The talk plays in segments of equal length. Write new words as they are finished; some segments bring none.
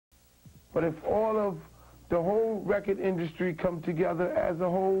But if all of the whole record industry come together as a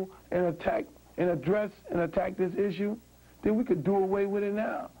whole and address and attack this issue, then we could do away with it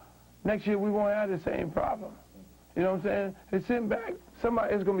now. Next year we won't have the same problem. You know what I'm saying? It's sitting back.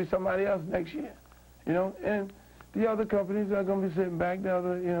 It's going to be somebody else next year. You know, and the other companies are going to be sitting back. The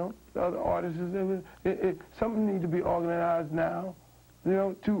other, you know, the other artists. Something needs to be organized now, you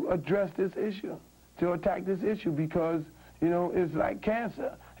know, to address this issue, to attack this issue, because, you know, it's like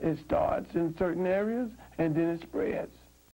cancer. It starts in certain areas and then it spreads.